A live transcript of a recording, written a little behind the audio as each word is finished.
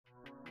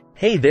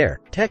Hey there,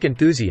 tech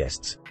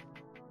enthusiasts!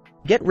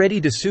 Get ready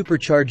to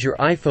supercharge your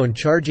iPhone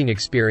charging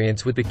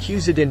experience with the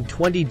QUZUDN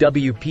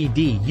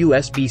 20WPD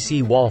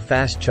USB-C wall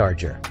fast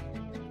charger.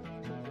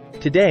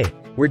 Today,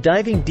 we're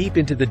diving deep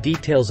into the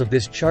details of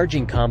this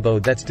charging combo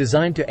that's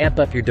designed to amp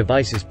up your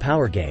device's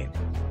power game.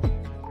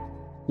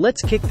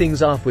 Let's kick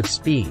things off with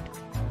speed.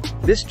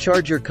 This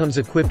charger comes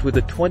equipped with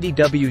a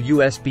 20W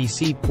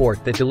USB-C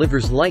port that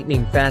delivers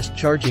lightning-fast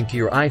charging to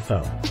your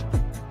iPhone.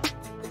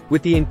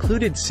 With the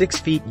included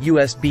 6 feet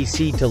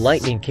USB-C to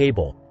Lightning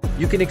cable,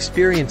 you can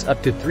experience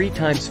up to 3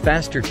 times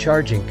faster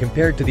charging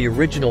compared to the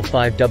original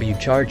 5W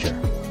charger.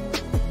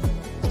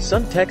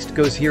 Some text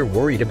goes here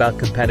worried about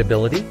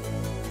compatibility?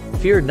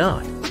 Fear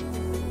not.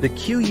 The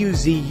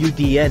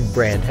QUZUDN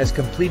brand has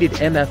completed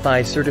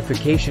MFI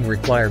certification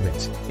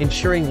requirements,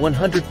 ensuring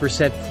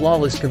 100%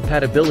 flawless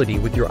compatibility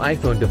with your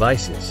iPhone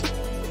devices.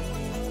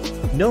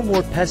 No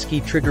more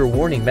pesky trigger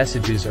warning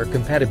messages or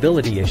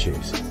compatibility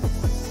issues.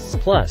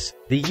 Plus,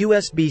 the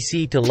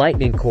USB-C to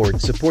Lightning cord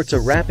supports a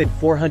rapid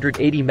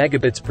 480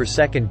 megabits per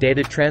second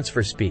data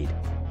transfer speed,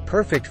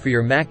 perfect for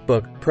your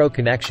MacBook Pro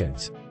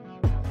connections.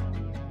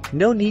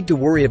 No need to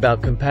worry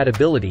about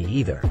compatibility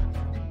either.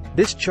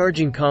 This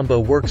charging combo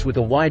works with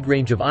a wide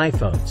range of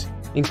iPhones,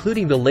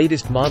 including the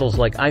latest models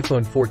like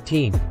iPhone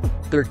 14,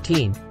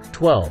 13,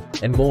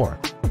 12, and more.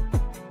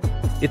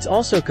 It's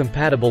also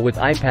compatible with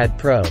iPad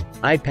Pro,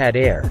 iPad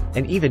Air,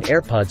 and even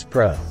AirPods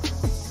Pro.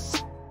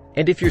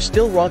 And if you're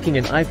still rocking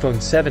an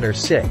iPhone 7 or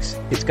 6,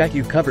 it's got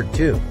you covered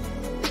too.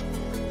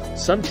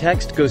 Some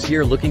text goes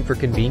here looking for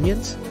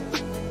convenience?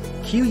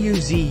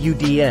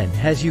 QUZUDN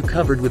has you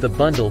covered with a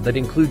bundle that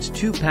includes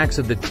 2 packs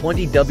of the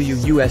 20W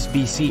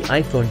USB-C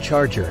iPhone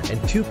charger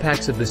and 2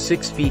 packs of the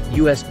 6 feet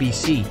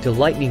USB-C to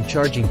Lightning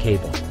charging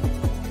cable.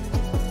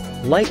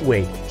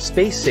 Lightweight,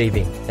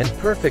 space-saving, and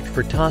perfect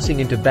for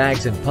tossing into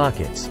bags and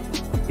pockets.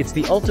 It's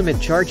the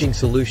ultimate charging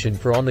solution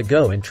for on the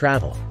go and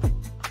travel.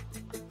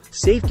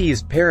 Safety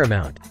is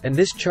paramount, and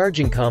this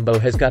charging combo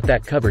has got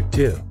that covered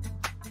too.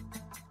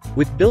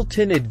 With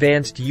built-in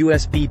advanced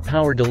USB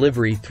power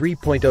delivery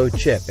 3.0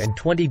 chip and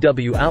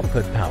 20W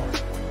output power,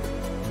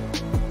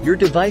 your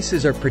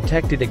devices are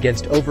protected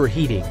against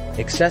overheating,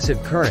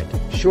 excessive current,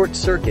 short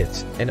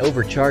circuits, and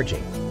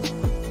overcharging.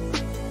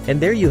 And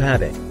there you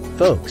have it,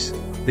 folks,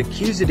 the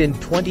QUZUDN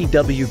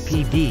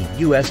 20WPD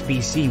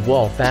USB-C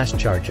wall fast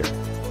charger.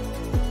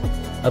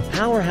 A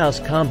powerhouse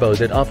combo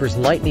that offers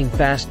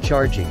lightning-fast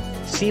charging,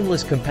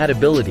 seamless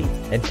compatibility,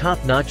 and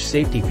top-notch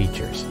safety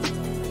features.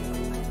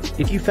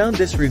 If you found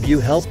this review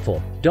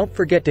helpful, don't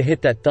forget to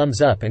hit that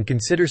thumbs up and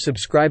consider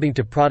subscribing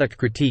to Product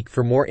Critique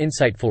for more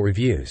insightful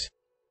reviews.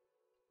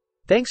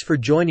 Thanks for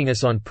joining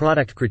us on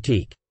Product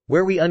Critique,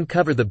 where we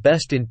uncover the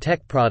best in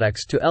tech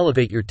products to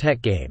elevate your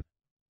tech game.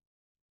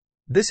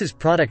 This is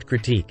Product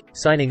Critique,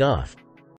 signing off.